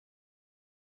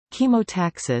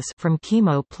Chemotaxis from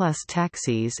chemo plus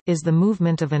taxis is the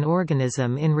movement of an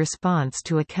organism in response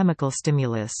to a chemical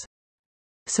stimulus.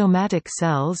 Somatic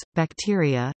cells,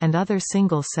 bacteria, and other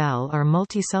single-cell or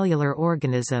multicellular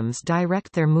organisms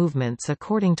direct their movements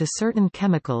according to certain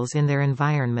chemicals in their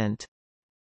environment.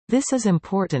 This is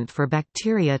important for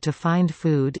bacteria to find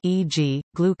food, e.g.,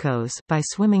 glucose, by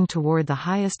swimming toward the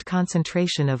highest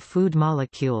concentration of food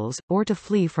molecules, or to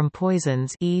flee from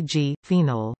poisons, e.g.,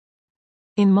 phenol.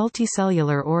 In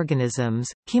multicellular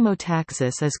organisms,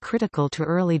 chemotaxis is critical to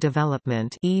early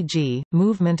development, e.g.,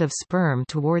 movement of sperm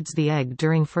towards the egg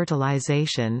during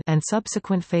fertilization, and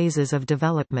subsequent phases of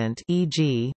development,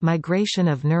 e.g., migration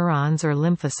of neurons or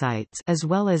lymphocytes, as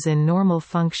well as in normal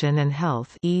function and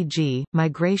health, e.g.,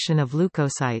 migration of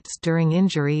leukocytes during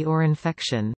injury or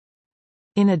infection.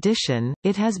 In addition,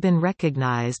 it has been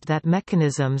recognized that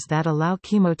mechanisms that allow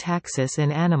chemotaxis in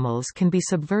animals can be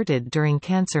subverted during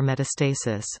cancer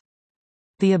metastasis.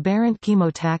 The aberrant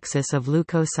chemotaxis of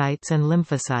leukocytes and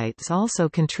lymphocytes also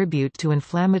contribute to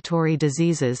inflammatory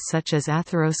diseases such as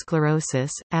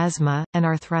atherosclerosis, asthma, and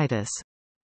arthritis.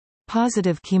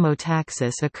 Positive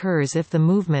chemotaxis occurs if the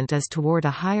movement is toward a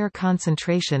higher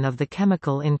concentration of the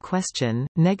chemical in question,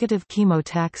 negative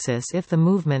chemotaxis if the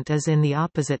movement is in the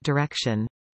opposite direction.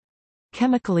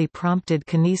 Chemically prompted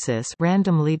kinesis,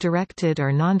 randomly directed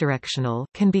or nondirectional,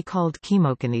 can be called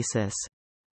chemokinesis.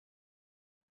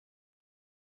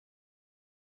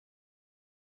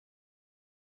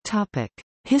 Topic: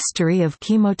 History of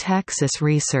chemotaxis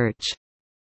research.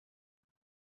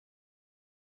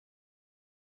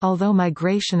 Although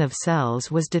migration of cells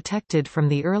was detected from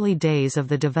the early days of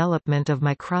the development of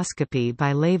microscopy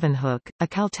by Leeuwenhoek, a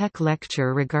Caltech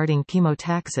lecture regarding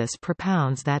chemotaxis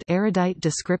propounds that erudite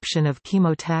description of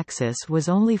chemotaxis was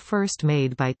only first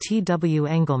made by T. W.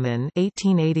 Engelmann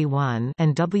 (1881)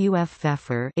 and W. F.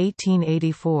 Pfeffer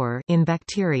 (1884) in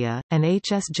bacteria, and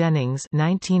H. S. Jennings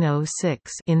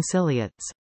 (1906) in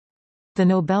ciliates. The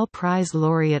Nobel Prize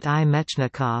laureate I.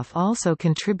 Mechnikov also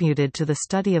contributed to the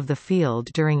study of the field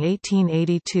during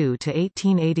 1882 to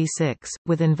 1886,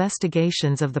 with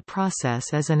investigations of the process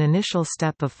as an initial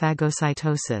step of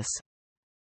phagocytosis.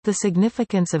 The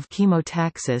significance of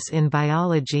chemotaxis in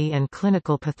biology and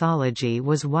clinical pathology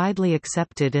was widely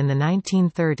accepted in the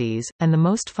 1930s, and the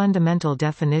most fundamental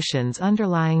definitions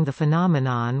underlying the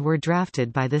phenomenon were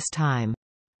drafted by this time.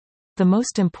 The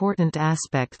most important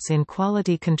aspects in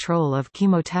quality control of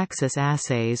chemotaxis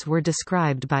assays were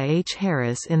described by H.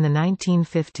 Harris in the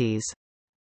 1950s.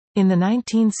 In the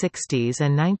 1960s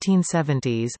and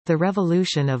 1970s, the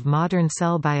revolution of modern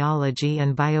cell biology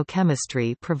and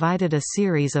biochemistry provided a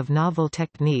series of novel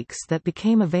techniques that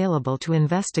became available to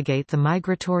investigate the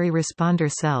migratory responder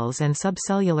cells and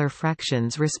subcellular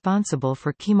fractions responsible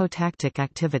for chemotactic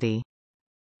activity.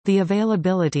 The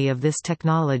availability of this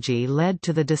technology led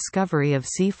to the discovery of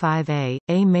C5a,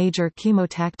 a major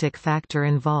chemotactic factor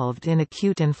involved in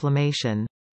acute inflammation.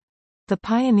 The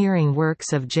pioneering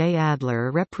works of J. Adler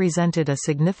represented a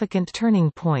significant turning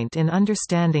point in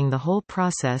understanding the whole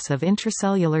process of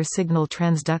intracellular signal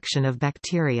transduction of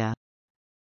bacteria.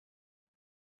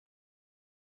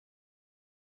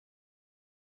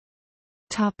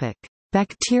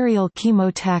 Bacterial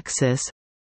chemotaxis.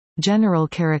 General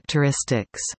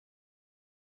characteristics.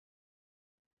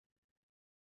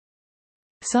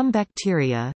 Some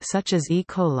bacteria, such as E.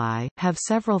 coli, have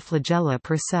several flagella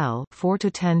per cell, 4 to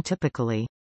 10 typically.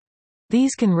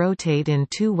 These can rotate in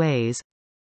two ways.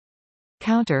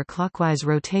 Counter-clockwise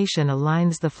rotation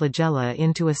aligns the flagella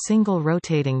into a single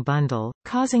rotating bundle,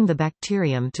 causing the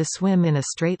bacterium to swim in a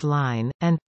straight line,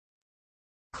 and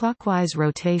clockwise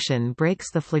rotation breaks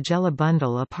the flagella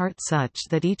bundle apart such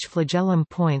that each flagellum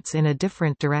points in a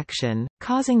different direction,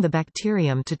 causing the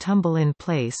bacterium to tumble in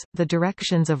place. The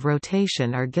directions of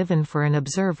rotation are given for an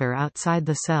observer outside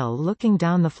the cell looking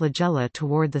down the flagella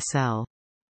toward the cell.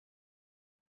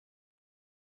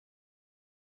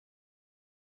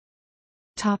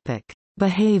 Topic: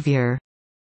 Behavior.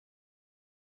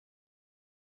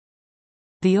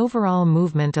 The overall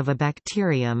movement of a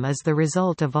bacterium is the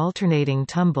result of alternating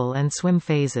tumble and swim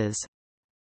phases.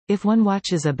 If one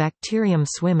watches a bacterium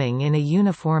swimming in a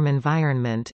uniform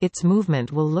environment, its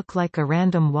movement will look like a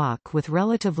random walk with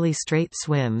relatively straight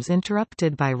swims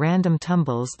interrupted by random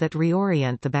tumbles that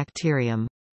reorient the bacterium.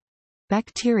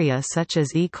 Bacteria such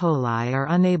as E. coli are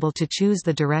unable to choose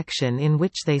the direction in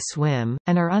which they swim,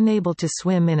 and are unable to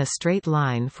swim in a straight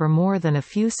line for more than a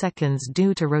few seconds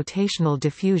due to rotational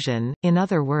diffusion. In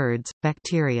other words,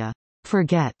 bacteria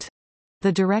forget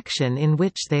the direction in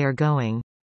which they are going.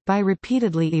 By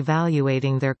repeatedly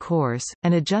evaluating their course,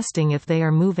 and adjusting if they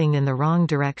are moving in the wrong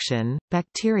direction,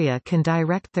 bacteria can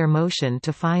direct their motion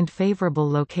to find favorable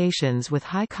locations with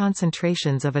high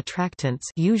concentrations of attractants,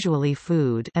 usually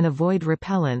food, and avoid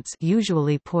repellents,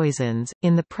 usually poisons.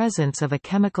 In the presence of a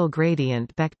chemical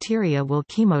gradient, bacteria will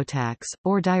chemotax,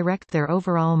 or direct their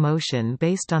overall motion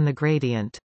based on the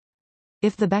gradient.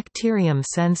 If the bacterium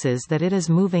senses that it is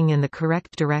moving in the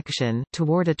correct direction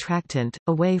toward attractant,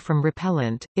 away from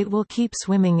repellent, it will keep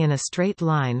swimming in a straight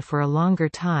line for a longer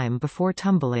time before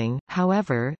tumbling.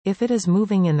 However, if it is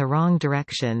moving in the wrong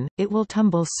direction, it will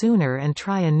tumble sooner and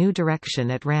try a new direction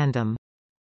at random.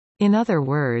 In other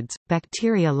words,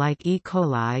 bacteria like E.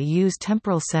 coli use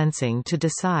temporal sensing to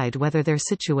decide whether their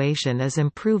situation is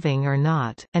improving or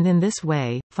not, and in this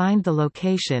way, find the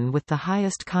location with the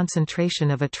highest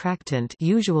concentration of attractant,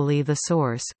 usually the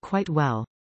source, quite well.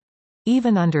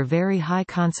 Even under very high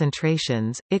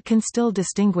concentrations, it can still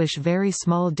distinguish very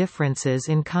small differences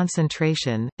in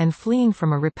concentration, and fleeing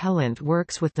from a repellent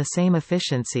works with the same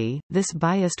efficiency. This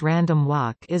biased random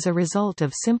walk is a result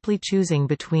of simply choosing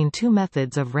between two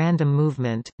methods of random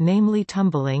movement, namely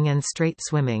tumbling and straight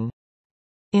swimming.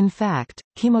 In fact,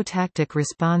 chemotactic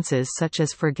responses such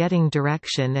as forgetting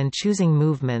direction and choosing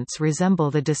movements resemble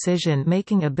the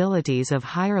decision-making abilities of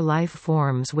higher life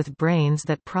forms with brains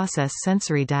that process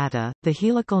sensory data. The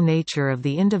helical nature of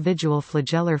the individual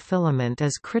flagellar filament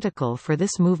is critical for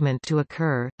this movement to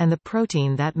occur, and the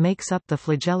protein that makes up the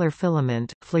flagellar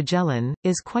filament, flagellin,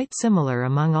 is quite similar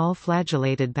among all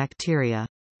flagellated bacteria.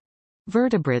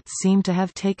 Vertebrates seem to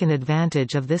have taken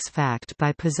advantage of this fact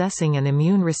by possessing an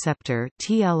immune receptor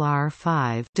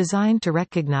TLR5 designed to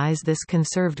recognize this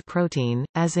conserved protein.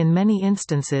 As in many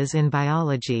instances in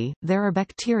biology, there are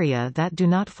bacteria that do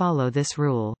not follow this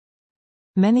rule.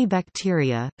 Many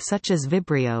bacteria, such as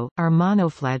Vibrio, are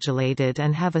monoflagellated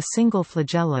and have a single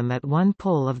flagellum at one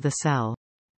pole of the cell.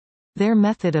 Their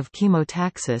method of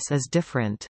chemotaxis is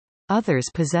different. Others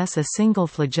possess a single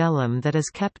flagellum that is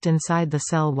kept inside the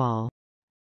cell wall.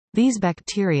 These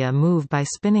bacteria move by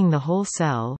spinning the whole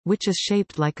cell, which is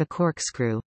shaped like a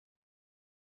corkscrew.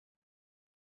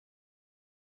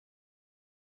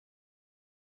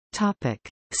 Topic: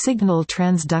 Signal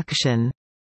transduction.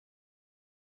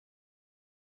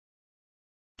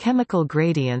 Chemical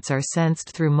gradients are sensed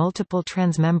through multiple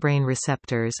transmembrane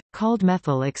receptors, called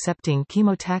methyl-accepting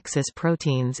chemotaxis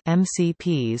proteins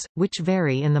 (MCPs), which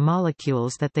vary in the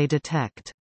molecules that they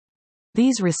detect.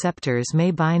 These receptors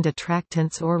may bind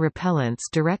attractants or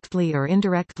repellents directly or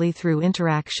indirectly through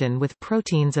interaction with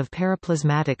proteins of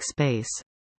periplasmatic space.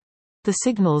 The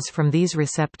signals from these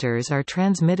receptors are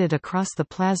transmitted across the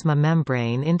plasma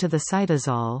membrane into the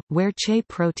cytosol, where Che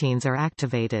proteins are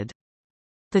activated.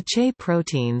 The Che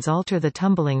proteins alter the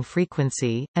tumbling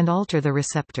frequency, and alter the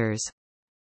receptors.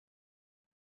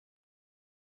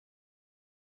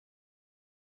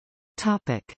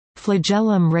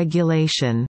 Flagellum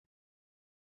regulation.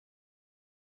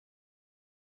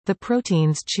 The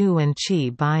proteins Chu and Chi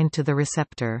bind to the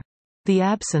receptor. The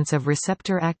absence of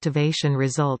receptor activation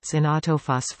results in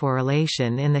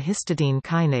autophosphorylation in the histidine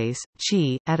kinase,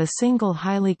 Chi, at a single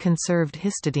highly conserved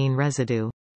histidine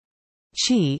residue.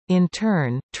 Chi, in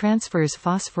turn, transfers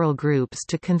phosphoryl groups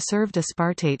to conserved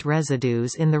aspartate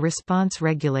residues in the response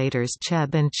regulators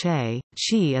Cheb and Che.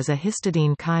 Chi is a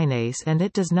histidine kinase and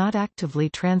it does not actively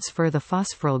transfer the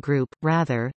phosphoryl group,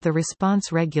 rather, the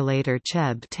response regulator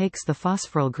Cheb takes the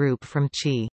phosphoryl group from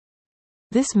Chi.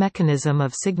 This mechanism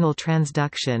of signal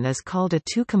transduction is called a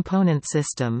two-component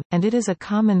system, and it is a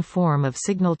common form of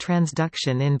signal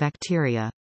transduction in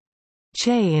bacteria.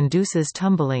 Che induces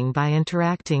tumbling by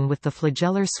interacting with the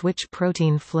flagellar switch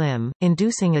protein FLIM,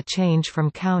 inducing a change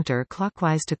from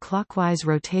counter-clockwise to clockwise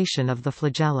rotation of the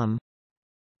flagellum.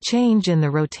 Change in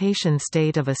the rotation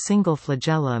state of a single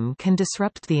flagellum can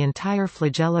disrupt the entire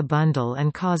flagella bundle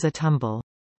and cause a tumble.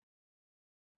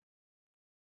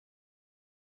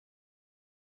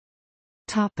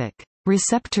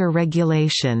 Receptor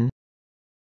regulation.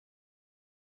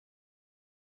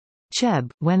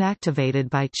 Cheb, when activated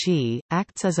by Chi,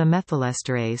 acts as a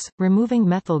methylesterase, removing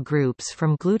methyl groups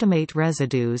from glutamate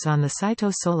residues on the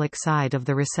cytosolic side of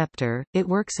the receptor. It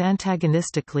works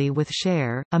antagonistically with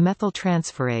Share, a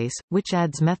methyltransferase, which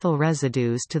adds methyl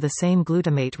residues to the same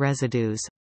glutamate residues.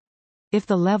 If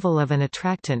the level of an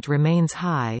attractant remains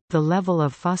high, the level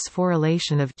of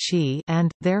phosphorylation of Chi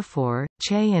and, therefore,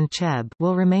 Che and Cheb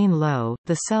will remain low,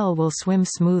 the cell will swim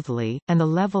smoothly, and the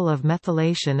level of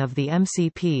methylation of the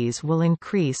MCPs will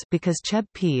increase because Cheb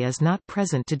P is not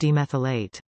present to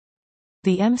demethylate.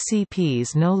 The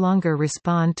MCPs no longer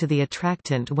respond to the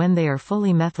attractant when they are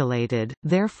fully methylated,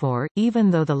 therefore, even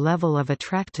though the level of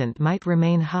attractant might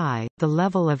remain high, the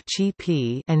level of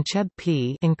Chi-P and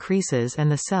Cheb-P increases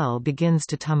and the cell begins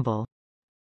to tumble.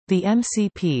 The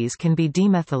MCPs can be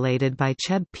demethylated by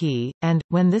Cheb-P, and,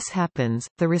 when this happens,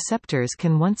 the receptors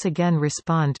can once again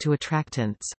respond to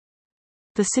attractants.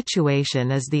 The situation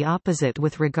is the opposite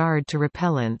with regard to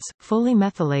repellents. Fully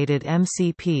methylated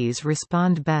MCPs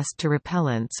respond best to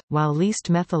repellents, while least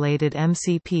methylated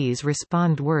MCPs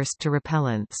respond worst to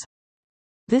repellents.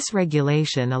 This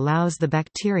regulation allows the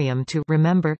bacterium to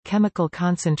remember chemical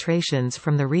concentrations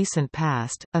from the recent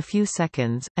past, a few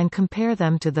seconds, and compare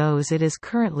them to those it is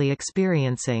currently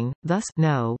experiencing, thus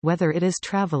know whether it is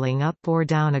traveling up or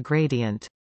down a gradient.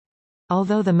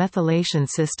 Although the methylation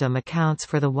system accounts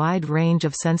for the wide range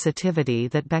of sensitivity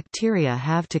that bacteria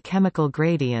have to chemical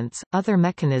gradients, other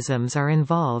mechanisms are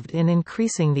involved in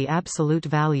increasing the absolute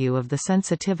value of the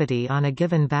sensitivity on a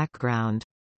given background.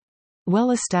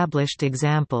 Well-established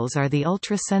examples are the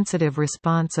ultra-sensitive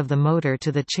response of the motor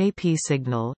to the Chi-P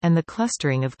signal, and the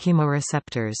clustering of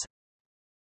chemoreceptors.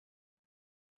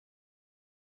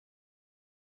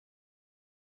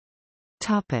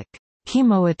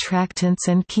 Chemoattractants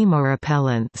and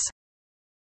chemorepellents.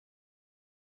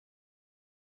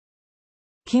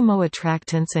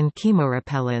 Chemoattractants and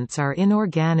chemorepellents are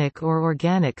inorganic or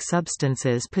organic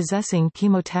substances possessing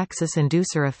chemotaxis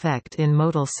inducer effect in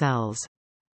motile cells.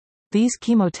 These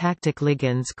chemotactic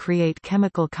ligands create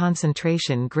chemical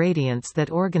concentration gradients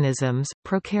that organisms,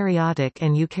 prokaryotic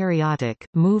and eukaryotic,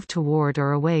 move toward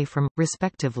or away from,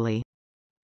 respectively.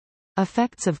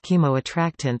 Effects of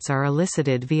chemoattractants are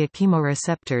elicited via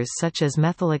chemoreceptors such as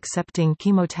methyl-accepting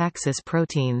chemotaxis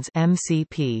proteins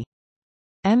 (MCP).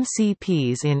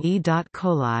 MCPs in E.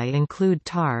 coli include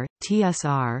TAR,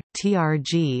 TSR,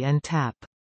 TRG and TAP.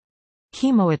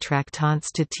 Chemoattractants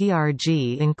to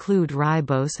TRG include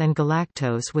ribose and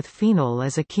galactose with phenol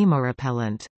as a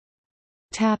chemorepellent.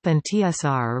 TAP and TSR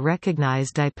are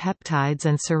recognized dipeptides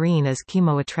and serine as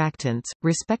chemoattractants,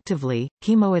 respectively.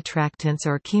 Chemoattractants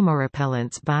or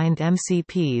chemorepellents bind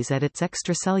MCPs at its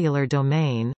extracellular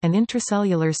domain. An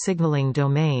intracellular signaling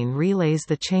domain relays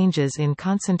the changes in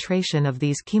concentration of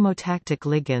these chemotactic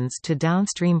ligands to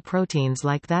downstream proteins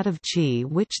like that of Chi,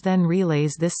 which then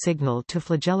relays this signal to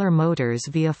flagellar motors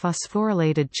via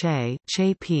phosphorylated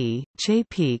Chi-P.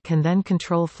 Chi-P can then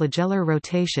control flagellar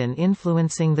rotation,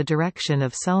 influencing the direction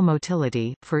of cell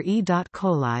motility. For E.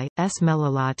 coli, S.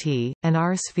 mellilati, and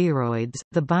R. spheroids,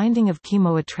 the binding of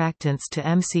chemoattractants to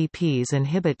MCPs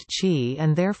inhibit Chi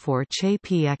and therefore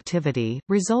Chi-P activity,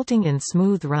 resulting in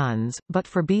smooth runs, but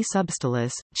for B.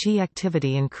 subtilis, Chi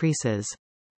activity increases.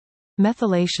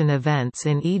 Methylation events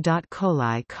in E.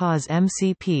 coli cause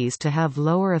MCPs to have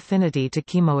lower affinity to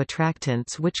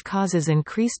chemoattractants, which causes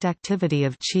increased activity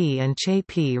of Chi and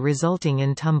Chi-P, resulting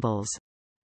in tumbles.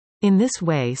 In this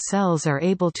way, cells are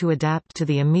able to adapt to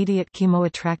the immediate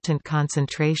chemoattractant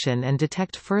concentration and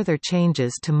detect further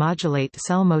changes to modulate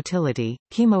cell motility.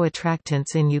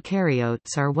 Chemoattractants in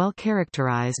eukaryotes are well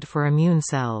characterized for immune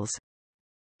cells.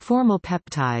 Formal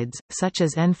peptides, such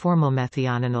as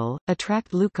N-formylmethionine,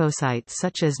 attract leukocytes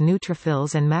such as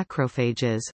neutrophils and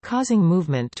macrophages, causing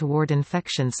movement toward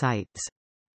infection sites.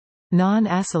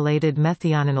 Non-acylated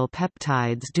methionine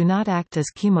peptides do not act as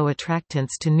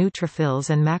chemoattractants to neutrophils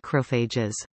and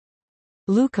macrophages.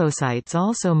 Leukocytes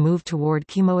also move toward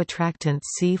chemoattractants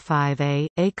C5a,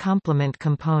 a complement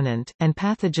component, and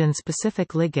pathogen-specific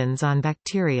ligands on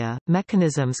bacteria.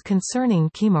 Mechanisms concerning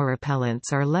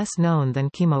chemorepellents are less known than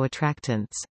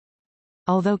chemoattractants.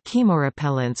 Although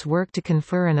chemorepellents work to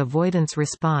confer an avoidance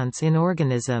response in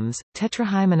organisms,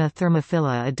 Tetrahymena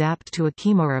thermophila adapt to a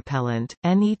chemorepellent,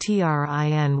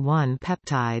 netrin-1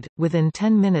 peptide, within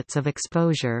 10 minutes of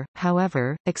exposure.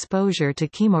 However, exposure to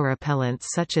chemorepellents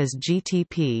such as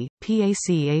GTP,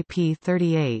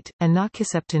 PACAP38, and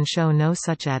nociceptin show no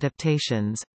such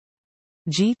adaptations.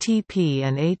 GTP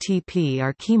and ATP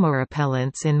are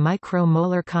chemorepellents in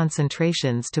micromolar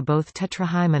concentrations to both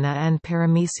tetrahymena and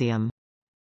paramecium.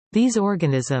 These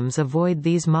organisms avoid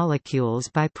these molecules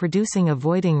by producing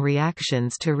avoiding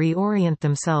reactions to reorient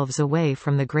themselves away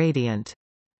from the gradient.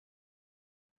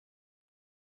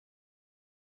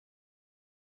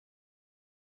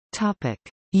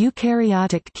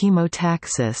 Eukaryotic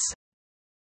chemotaxis.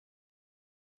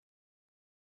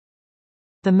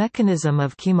 The mechanism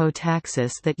of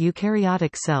chemotaxis that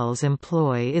eukaryotic cells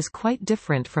employ is quite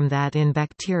different from that in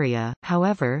bacteria.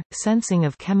 However, sensing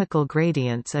of chemical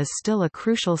gradients is still a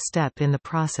crucial step in the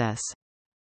process.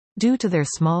 Due to their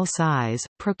small size,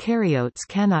 prokaryotes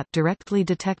cannot directly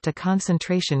detect a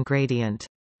concentration gradient.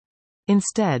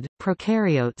 Instead,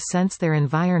 prokaryotes sense their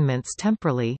environments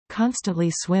temporally,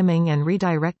 constantly swimming and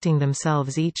redirecting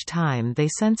themselves each time they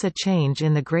sense a change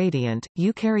in the gradient.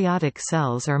 Eukaryotic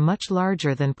cells are much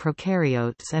larger than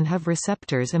prokaryotes and have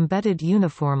receptors embedded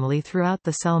uniformly throughout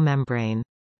the cell membrane.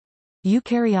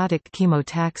 Eukaryotic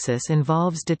chemotaxis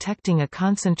involves detecting a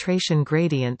concentration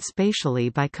gradient spatially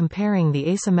by comparing the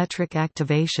asymmetric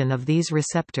activation of these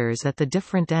receptors at the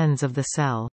different ends of the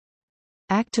cell.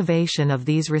 Activation of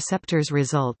these receptors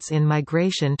results in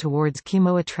migration towards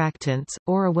chemoattractants,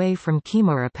 or away from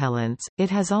chemorepellents. It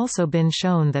has also been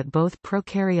shown that both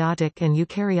prokaryotic and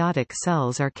eukaryotic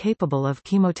cells are capable of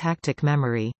chemotactic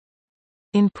memory.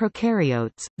 In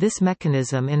prokaryotes, this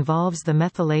mechanism involves the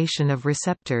methylation of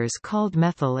receptors called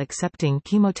methyl-accepting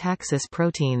chemotaxis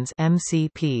proteins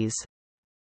 (MCPs).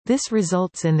 This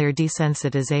results in their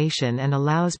desensitization and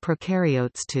allows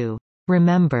prokaryotes to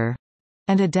remember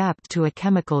and adapt to a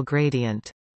chemical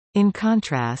gradient. In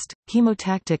contrast,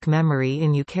 chemotactic memory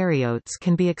in eukaryotes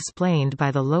can be explained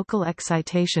by the local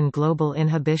excitation global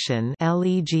inhibition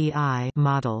 (LEGI)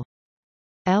 model.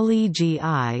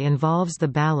 LEGI involves the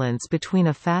balance between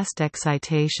a fast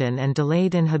excitation and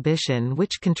delayed inhibition,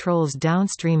 which controls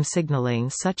downstream signaling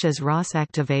such as ROS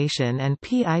activation and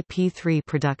PIP3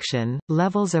 production,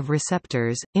 levels of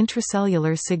receptors,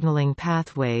 intracellular signaling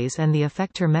pathways and the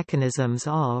effector mechanisms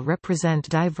all represent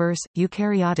diverse,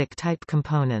 eukaryotic-type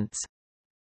components.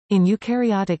 In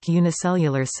eukaryotic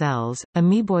unicellular cells,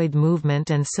 amoeboid movement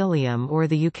and cilium or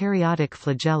the eukaryotic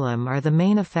flagellum are the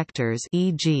main effectors,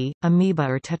 e.g., amoeba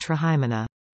or tetrahymena.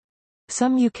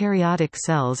 Some eukaryotic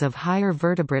cells of higher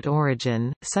vertebrate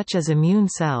origin, such as immune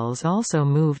cells, also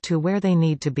move to where they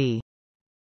need to be.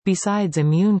 Besides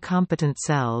immune-competent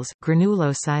cells,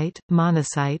 granulocyte,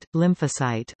 monocyte,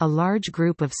 lymphocyte, a large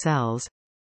group of cells,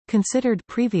 considered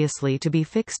previously to be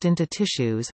fixed into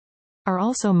tissues, are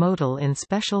also motile in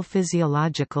special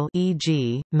physiological,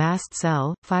 e.g., mast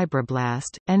cell,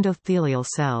 fibroblast, endothelial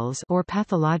cells, or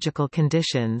pathological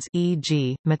conditions,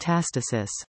 e.g.,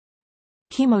 metastasis.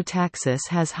 Chemotaxis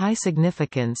has high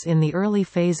significance in the early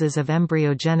phases of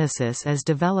embryogenesis as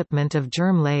development of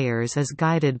germ layers is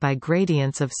guided by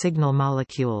gradients of signal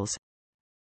molecules.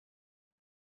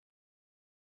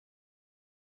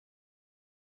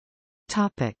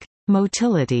 Topic: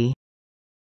 Motility.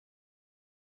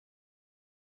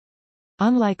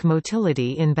 Unlike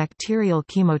motility in bacterial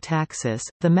chemotaxis,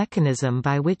 the mechanism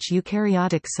by which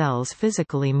eukaryotic cells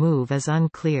physically move is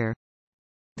unclear.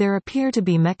 There appear to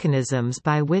be mechanisms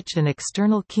by which an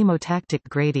external chemotactic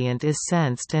gradient is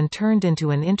sensed and turned into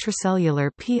an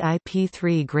intracellular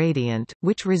PIP3 gradient,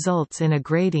 which results in a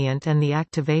gradient and the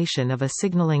activation of a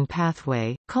signaling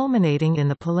pathway, culminating in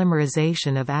the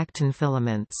polymerization of actin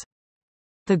filaments.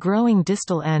 The growing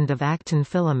distal end of actin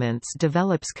filaments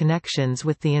develops connections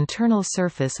with the internal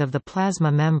surface of the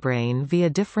plasma membrane via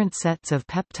different sets of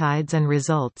peptides and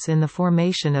results in the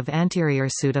formation of anterior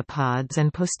pseudopods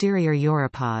and posterior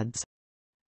uropods.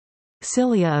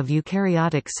 Cilia of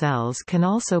eukaryotic cells can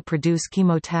also produce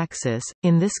chemotaxis.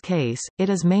 In this case, it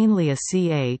is mainly a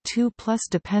Ca2+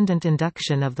 dependent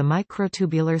induction of the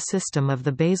microtubular system of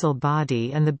the basal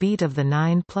body and the beat of the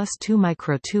 9+2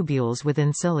 microtubules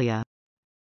within cilia.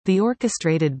 The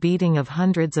orchestrated beating of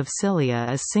hundreds of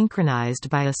cilia is synchronized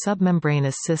by a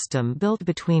submembranous system built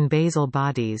between basal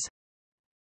bodies.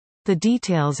 The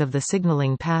details of the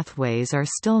signaling pathways are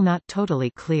still not totally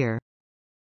clear.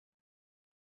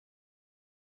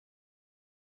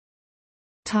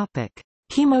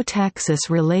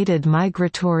 Chemotaxis-related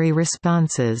migratory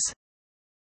responses.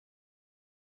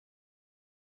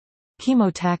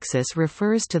 Chemotaxis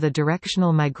refers to the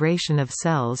directional migration of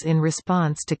cells in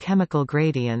response to chemical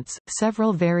gradients.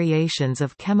 Several variations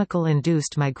of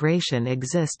chemical-induced migration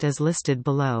exist as listed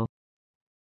below.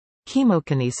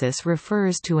 Chemokinesis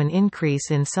refers to an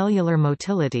increase in cellular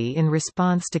motility in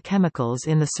response to chemicals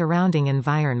in the surrounding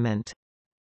environment.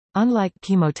 Unlike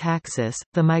chemotaxis,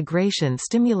 the migration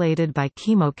stimulated by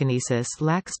chemokinesis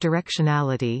lacks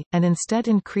directionality, and instead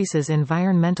increases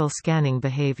environmental scanning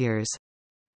behaviors.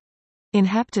 In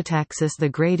haptotaxis, the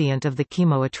gradient of the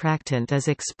chemoattractant is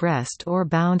expressed or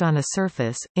bound on a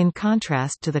surface, in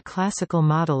contrast to the classical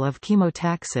model of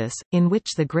chemotaxis, in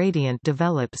which the gradient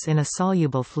develops in a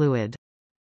soluble fluid.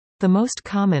 The most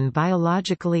common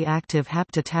biologically active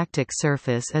haptotactic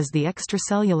surface is the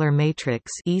extracellular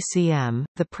matrix (ECM).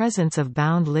 The presence of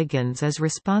bound ligands is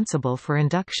responsible for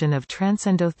induction of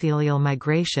transendothelial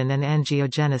migration and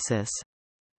angiogenesis.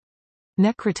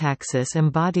 Necrotaxis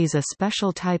embodies a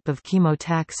special type of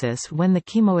chemotaxis when the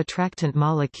chemoattractant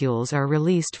molecules are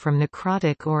released from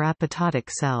necrotic or apoptotic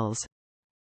cells.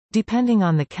 Depending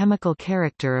on the chemical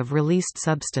character of released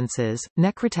substances,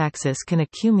 necrotaxis can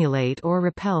accumulate or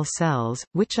repel cells,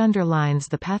 which underlines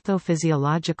the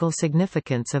pathophysiological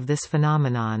significance of this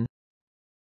phenomenon.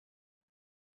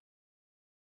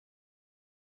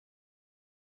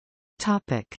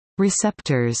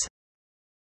 Receptors.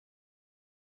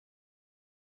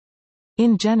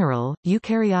 In general,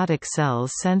 eukaryotic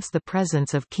cells sense the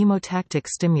presence of chemotactic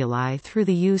stimuli through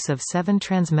the use of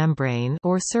 7-transmembrane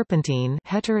or serpentine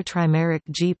heterotrimeric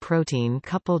G protein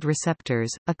coupled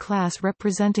receptors, a class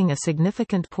representing a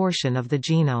significant portion of the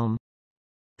genome.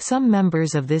 Some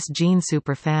members of this gene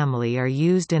superfamily are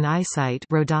used in eyesight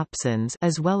rhodopsins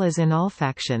as well as in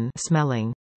olfaction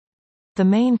smelling. The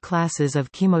main classes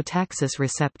of chemotaxis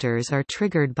receptors are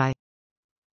triggered by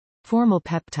formal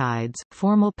peptides,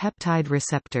 formal peptide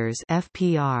receptors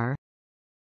 (FPR),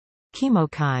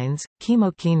 chemokines,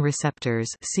 chemokine receptors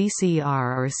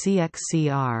 (CCR or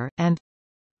CXCR), and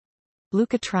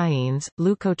leukotrienes,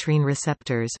 leukotriene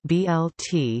receptors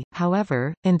 (BLT).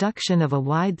 However, induction of a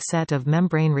wide set of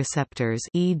membrane receptors,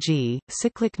 e.g.,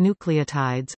 cyclic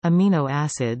nucleotides, amino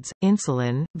acids,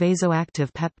 insulin,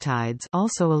 vasoactive peptides,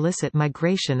 also elicit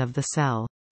migration of the cell.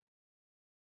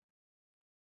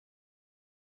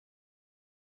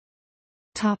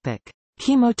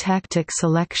 Chemotactic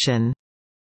selection.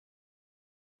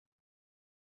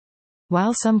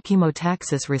 While some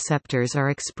chemotaxis receptors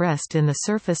are expressed in the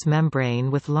surface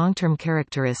membrane with long-term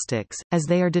characteristics, as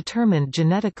they are determined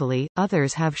genetically,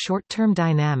 others have short-term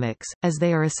dynamics, as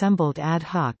they are assembled ad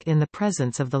hoc in the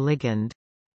presence of the ligand.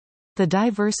 The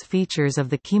diverse features of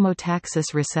the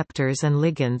chemotaxis receptors and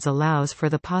ligands allows for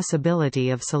the possibility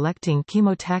of selecting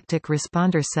chemotactic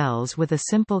responder cells with a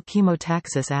simple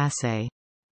chemotaxis assay.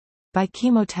 By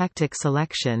chemotactic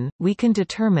selection, we can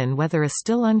determine whether a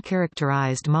still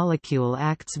uncharacterized molecule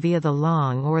acts via the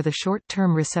long or the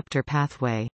short-term receptor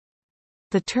pathway.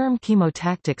 The term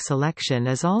chemotactic selection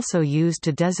is also used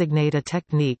to designate a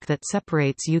technique that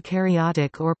separates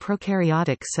eukaryotic or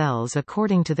prokaryotic cells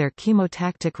according to their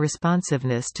chemotactic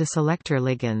responsiveness to selector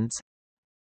ligands.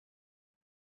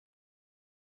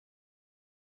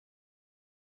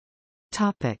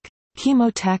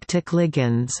 Chemotactic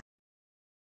ligands.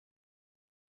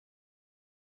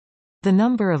 The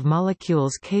number of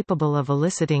molecules capable of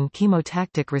eliciting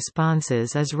chemotactic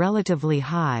responses is relatively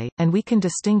high, and we can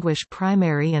distinguish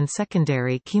primary and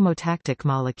secondary chemotactic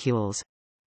molecules.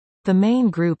 The main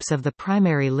groups of the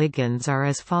primary ligands are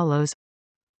as follows.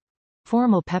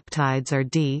 Formal peptides are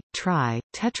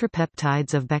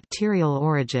D-tri-tetrapeptides of bacterial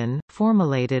origin,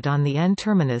 formulated on the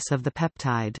N-terminus of the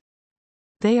peptide.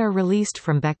 They are released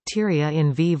from bacteria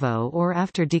in vivo or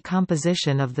after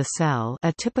decomposition of the cell.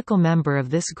 A typical member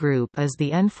of this group is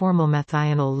the N-formal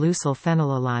methional leucyl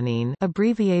phenylalanine,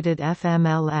 abbreviated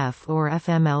FMLF or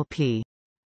FMLP.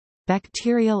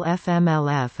 Bacterial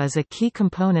FMLF is a key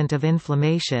component of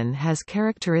inflammation, has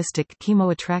characteristic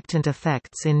chemoattractant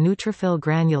effects in neutrophil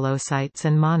granulocytes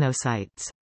and monocytes.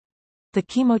 The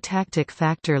chemotactic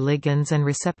factor ligands and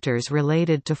receptors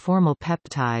related to formal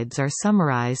peptides are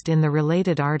summarized in the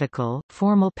related article,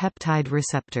 Formal Peptide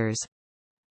Receptors.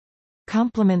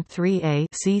 Complement 3A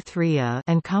C3A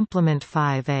and complement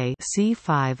 5A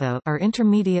C5A are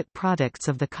intermediate products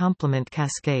of the complement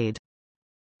cascade.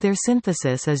 Their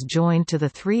synthesis is joined to the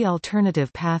three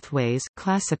alternative pathways,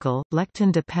 classical,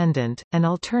 lectin-dependent, and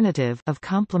alternative, of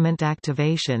complement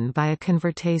activation by a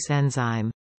convertase enzyme.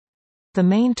 The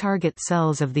main target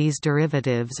cells of these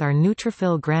derivatives are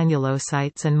neutrophil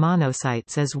granulocytes and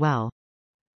monocytes as well.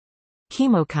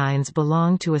 Chemokines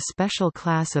belong to a special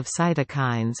class of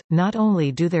cytokines. Not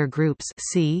only do their groups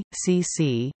C,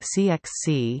 CC,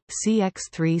 CXC,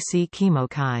 CX3C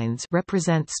chemokines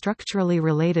represent structurally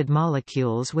related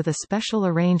molecules with a special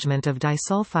arrangement of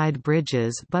disulfide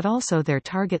bridges, but also their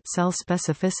target cell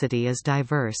specificity is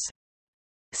diverse.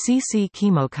 CC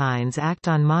chemokines act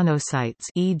on monocytes,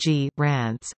 e.g.,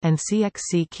 RANTs, and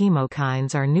CXC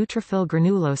chemokines are neutrophil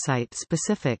granulocyte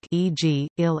specific, e.g.,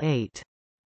 IL-8.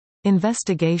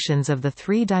 Investigations of the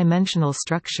three-dimensional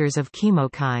structures of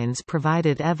chemokines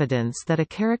provided evidence that a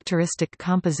characteristic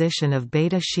composition of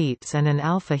beta sheets and an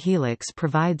alpha helix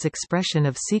provides expression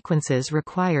of sequences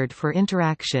required for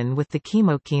interaction with the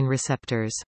chemokine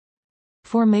receptors.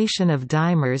 Formation of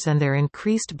dimers and their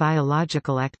increased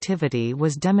biological activity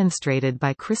was demonstrated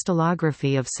by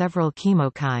crystallography of several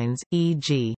chemokines,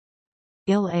 e.g.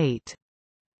 IL-8.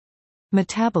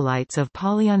 Metabolites of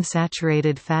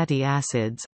polyunsaturated fatty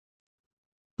acids.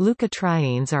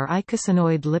 Leukotrienes are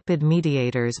eicosanoid lipid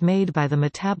mediators made by the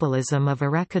metabolism of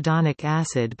arachidonic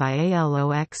acid by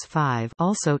ALOX5,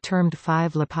 also termed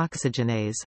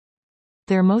 5-lipoxygenase.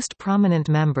 Their most prominent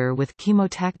member with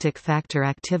chemotactic factor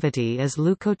activity is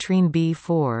leukotriene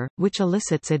B4, which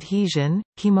elicits adhesion,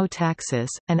 chemotaxis,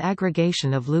 and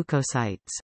aggregation of leukocytes.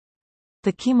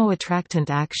 The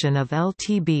chemoattractant action of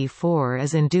LTB4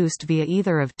 is induced via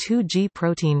either of two G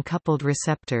protein-coupled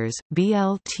receptors,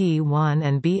 BLT1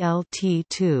 and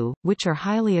BLT2, which are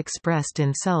highly expressed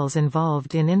in cells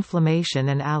involved in inflammation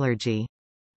and allergy.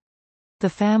 The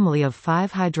family of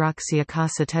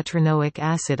 5-hydroxyacossatetranoic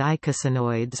acid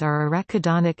eicosanoids are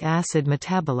arachidonic acid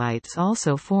metabolites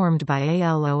also formed by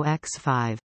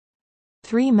ALOX5.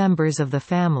 3 members of the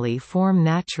family form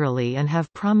naturally and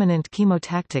have prominent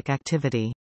chemotactic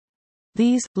activity.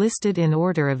 These, listed in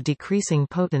order of decreasing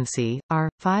potency,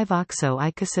 are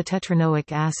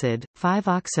 5-oxo-icossatetranoic acid,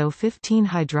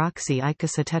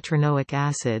 5-oxo-15-hydroxy-icossatetranoic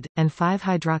acid, and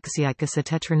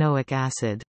 5-hydroxyicossatetranoic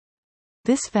acid.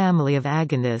 This family of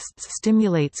agonists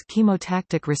stimulates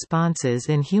chemotactic responses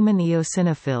in human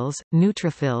eosinophils,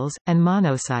 neutrophils, and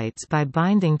monocytes by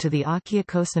binding to the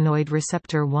oxyacosanoid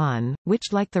receptor 1,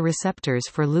 which, like the receptors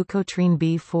for leukotriene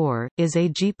B4, is a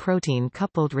G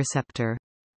protein-coupled receptor.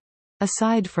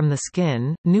 Aside from the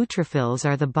skin, neutrophils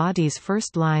are the body's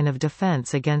first line of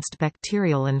defense against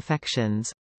bacterial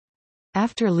infections.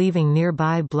 After leaving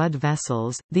nearby blood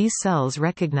vessels, these cells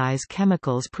recognize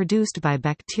chemicals produced by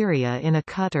bacteria in a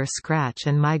cut or scratch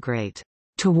and migrate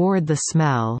toward the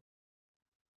smell.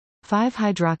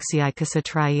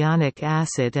 5-hydroxyicossatrionic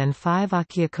acid and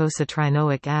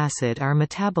 5-oxyacossatrinoic acid are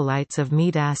metabolites of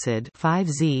meat acid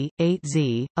 5Z,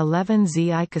 8Z,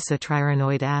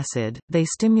 11Z-icossatrienoid acid. They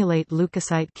stimulate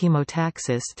leukocyte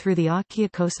chemotaxis through the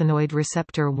oxyacosanoid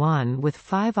receptor 1, with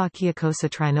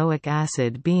 5-oxyacossatrinoic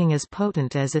acid being as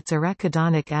potent as its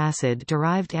arachidonic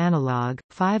acid-derived analog,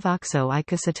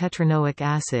 5-oxo-icossatetranoic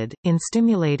acid, in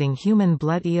stimulating human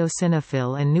blood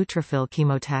eosinophil and neutrophil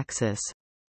chemotaxis.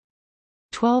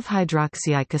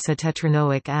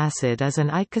 12-hydroxyicossatetranoic acid is an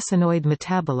icosanoid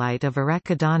metabolite of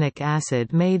arachidonic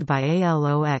acid made by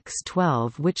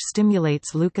ALOX12, which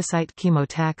stimulates leukocyte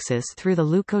chemotaxis through the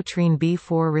leukotriene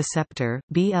B4 receptor,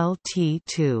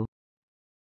 BLT2.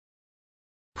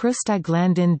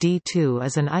 Prostaglandin D2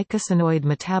 is an icosanoid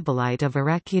metabolite of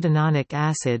arachidonic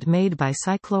acid made by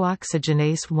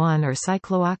cyclooxygenase 1 or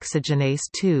cyclooxygenase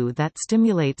 2 that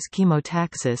stimulates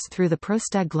chemotaxis through the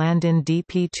prostaglandin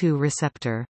DP2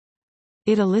 receptor.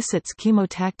 It elicits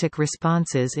chemotactic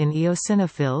responses in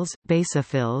eosinophils,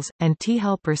 basophils, and T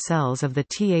helper cells of the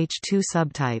Th2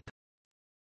 subtype.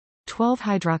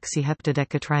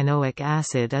 12-hydroxyheptadecatrinoic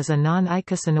acid is a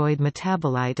non-icosanoid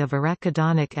metabolite of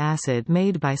arachidonic acid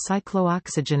made by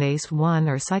cyclooxygenase 1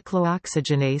 or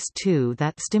cyclooxygenase 2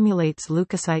 that stimulates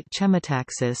leukocyte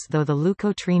chemotaxis through the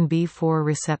leukotriene B4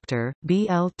 receptor,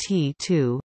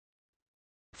 BLT2.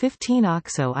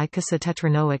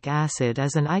 15-oxo-icossatetranoic acid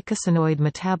is an icosanoid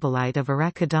metabolite of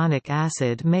arachidonic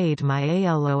acid made by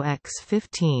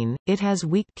ALOX15. It has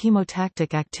weak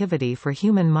chemotactic activity for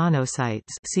human monocytes.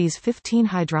 Sees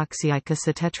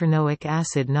 15-hydroxyicossatetranoic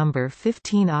acid number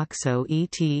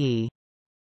 15-oxo-ETE.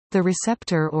 The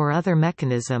receptor or other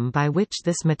mechanism by which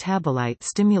this metabolite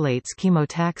stimulates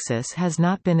chemotaxis has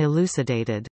not been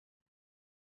elucidated.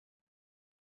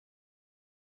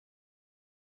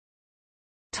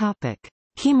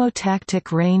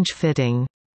 Chemotactic range fitting.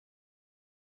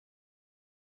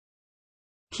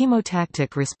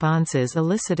 Chemotactic responses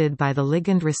elicited by the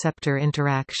ligand-receptor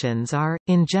interactions are,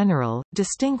 in general,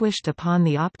 distinguished upon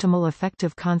the optimal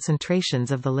effective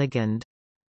concentrations of the ligand.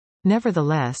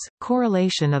 Nevertheless,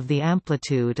 correlation of the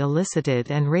amplitude elicited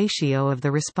and ratio of the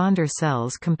responder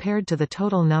cells compared to the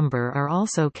total number are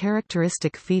also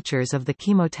characteristic features of the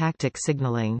chemotactic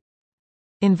signaling.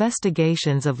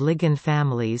 Investigations of ligand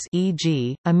families,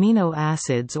 e.g., amino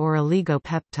acids or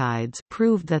oligopeptides,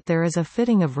 proved that there is a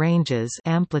fitting of ranges,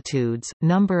 amplitudes,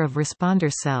 number of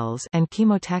responder cells, and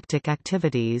chemotactic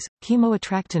activities.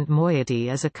 Chemoattractant moiety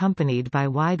is accompanied by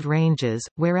wide ranges,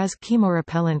 whereas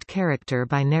chemorepellent character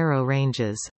by narrow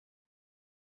ranges.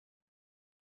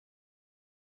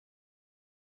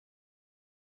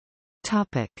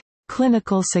 Topic: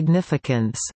 Clinical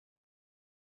significance.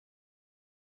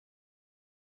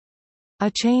 A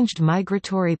changed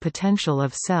migratory potential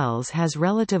of cells has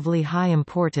relatively high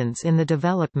importance in the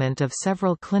development of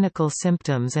several clinical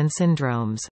symptoms and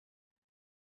syndromes.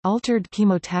 Altered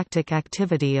chemotactic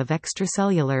activity of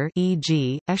extracellular,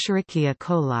 e.g., Escherichia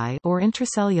coli, or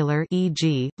intracellular,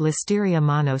 e.g., Listeria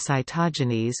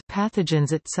monocytogenes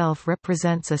pathogens itself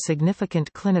represents a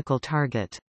significant clinical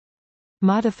target.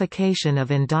 Modification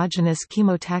of endogenous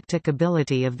chemotactic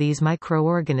ability of these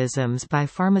microorganisms by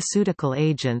pharmaceutical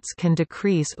agents can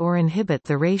decrease or inhibit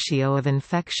the ratio of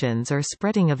infections or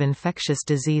spreading of infectious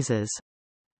diseases.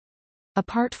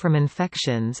 Apart from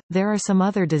infections, there are some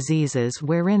other diseases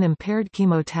wherein impaired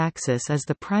chemotaxis is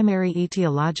the primary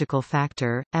etiological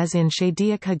factor, as in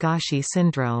Shadiak-Higashi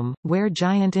syndrome, where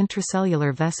giant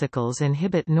intracellular vesicles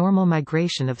inhibit normal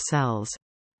migration of cells.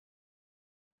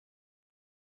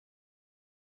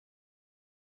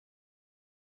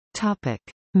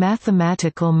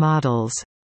 Mathematical models.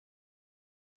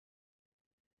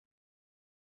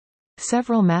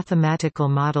 Several mathematical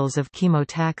models of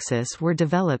chemotaxis were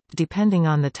developed depending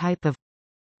on the type of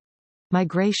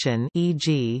migration,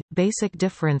 e.g., basic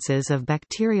differences of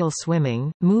bacterial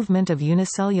swimming, movement of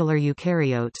unicellular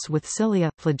eukaryotes with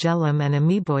cilia, flagellum and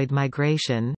amoeboid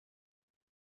migration,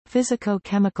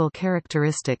 physico-chemical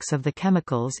characteristics of the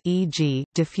chemicals, e.g.,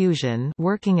 diffusion,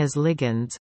 working as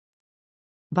ligands,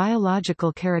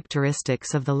 biological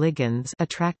characteristics of the ligands,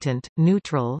 attractant,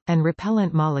 neutral, and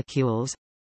repellent molecules,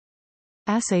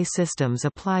 assay systems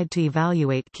applied to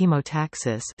evaluate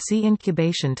chemotaxis, see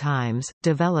incubation times,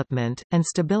 development, and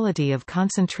stability of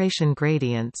concentration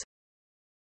gradients,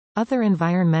 other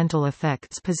environmental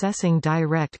effects possessing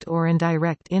direct or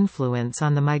indirect influence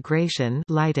on the migration,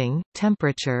 lighting,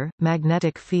 temperature,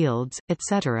 magnetic fields,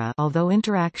 etc. Although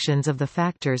interactions of the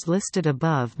factors listed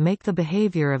above make the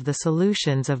behavior of the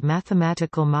solutions of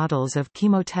mathematical models of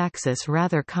chemotaxis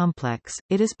rather complex,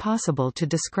 it is possible to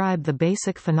describe the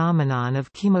basic phenomenon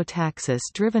of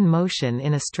chemotaxis-driven motion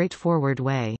in a straightforward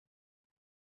way.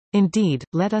 Indeed,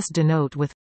 let us denote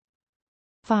with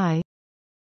phi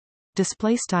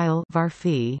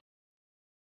 _var_phi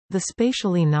the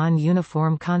spatially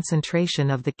non-uniform concentration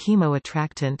of the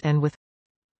chemoattractant, and with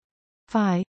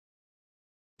phi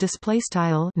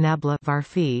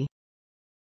 _var_phi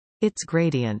its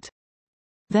gradient.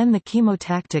 Then the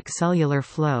chemotactic cellular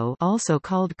flow, also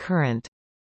called current,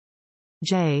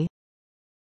 J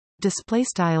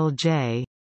 _J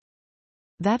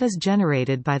that is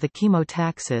generated by the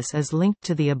chemotaxis is linked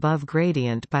to the above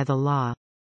gradient by the law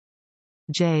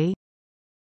J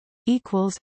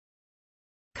equals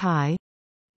chi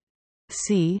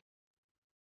c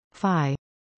phi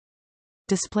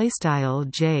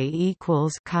 _J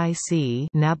equals chi c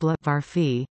nabla var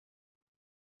phi,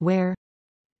 where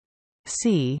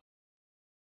c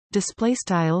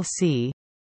 _c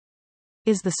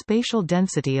is the spatial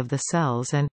density of the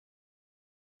cells and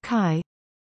chi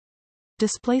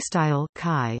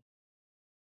chi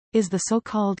is the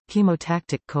so-called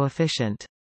chemotactic coefficient.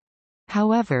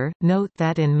 However, note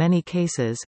that in many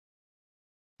cases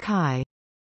chi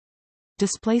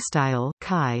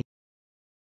chi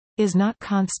is not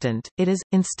constant, it is,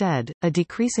 instead, a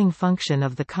decreasing function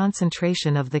of the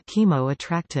concentration of the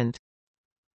chemoattractant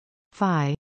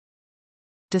phi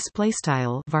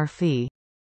var phi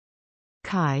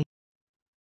chi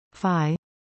phi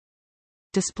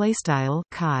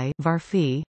chi var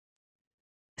phi.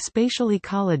 Spatial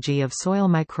ecology of soil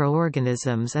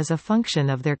microorganisms is a function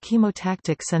of their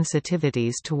chemotactic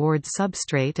sensitivities towards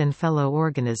substrate and fellow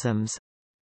organisms.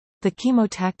 The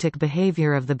chemotactic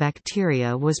behavior of the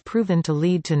bacteria was proven to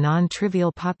lead to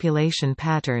non-trivial population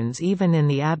patterns even in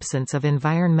the absence of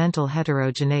environmental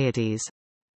heterogeneities.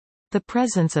 The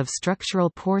presence of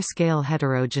structural poor-scale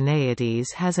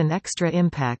heterogeneities has an extra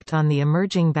impact on the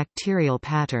emerging bacterial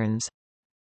patterns.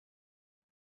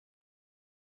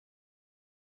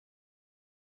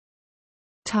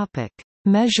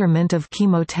 Measurement of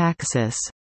chemotaxis.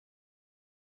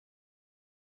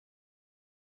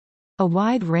 A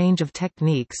wide range of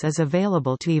techniques is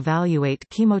available to evaluate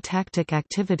chemotactic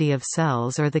activity of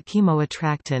cells or the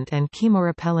chemoattractant and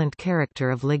chemorepellent character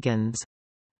of ligands.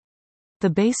 The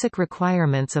basic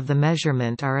requirements of the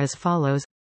measurement are as follows.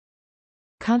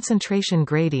 Concentration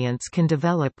gradients can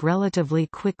develop relatively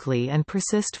quickly and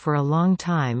persist for a long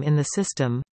time in the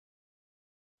system.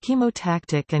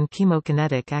 Chemotactic and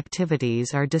chemokinetic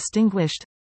activities are distinguished.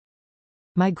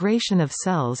 Migration of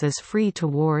cells is free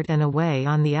toward and away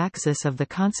on the axis of the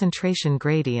concentration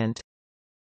gradient.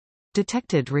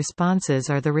 Detected responses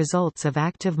are the results of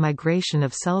active migration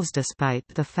of cells. Despite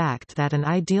the fact that an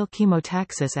ideal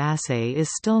chemotaxis assay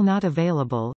is still not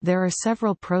available, there are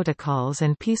several protocols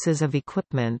and pieces of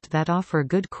equipment that offer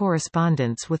good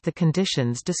correspondence with the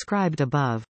conditions described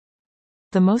above.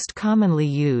 The most commonly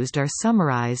used are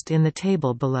summarized in the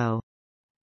table below.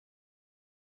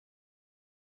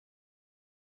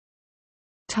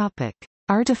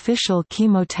 Artificial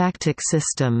chemotactic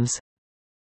systems.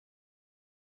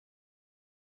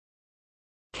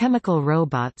 Chemical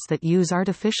robots that use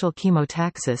artificial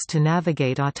chemotaxis to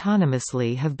navigate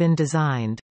autonomously have been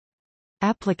designed.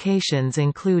 Applications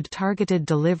include targeted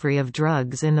delivery of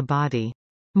drugs in the body.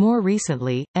 More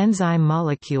recently, enzyme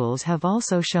molecules have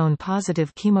also shown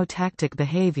positive chemotactic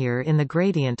behavior in the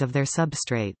gradient of their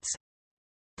substrates.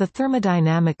 The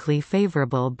thermodynamically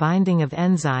favorable binding of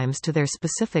enzymes to their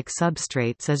specific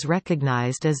substrates is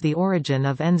recognized as the origin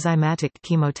of enzymatic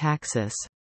chemotaxis.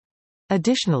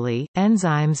 Additionally,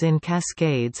 enzymes in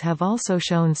cascades have also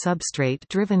shown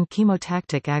substrate-driven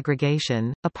chemotactic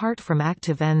aggregation. Apart from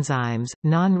active enzymes,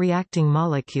 non-reacting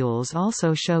molecules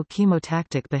also show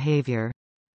chemotactic behavior.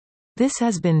 This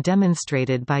has been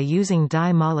demonstrated by using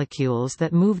dye molecules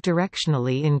that move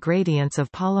directionally in gradients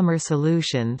of polymer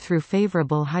solution through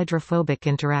favorable hydrophobic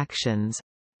interactions.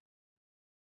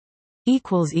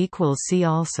 See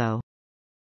also